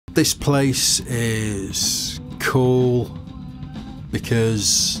This place is cool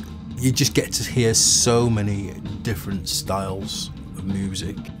because you just get to hear so many different styles of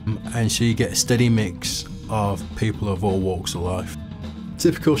music, and so you get a steady mix of people of all walks of life.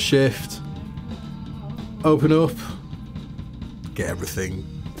 Typical shift, open up, get everything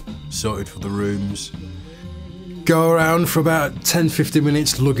sorted for the rooms, go around for about 10-15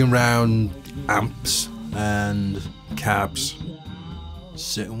 minutes lugging around amps and cabs,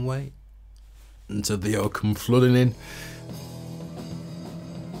 sit and wait until they all come flooding in.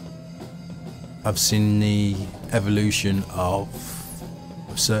 I've seen the evolution of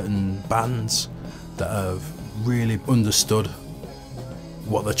certain bands that have really understood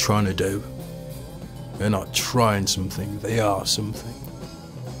what they're trying to do. They're not trying something, they are something.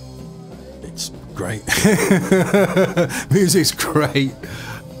 It's great. Music's great.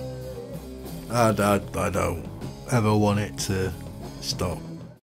 I don't ever want it to stop.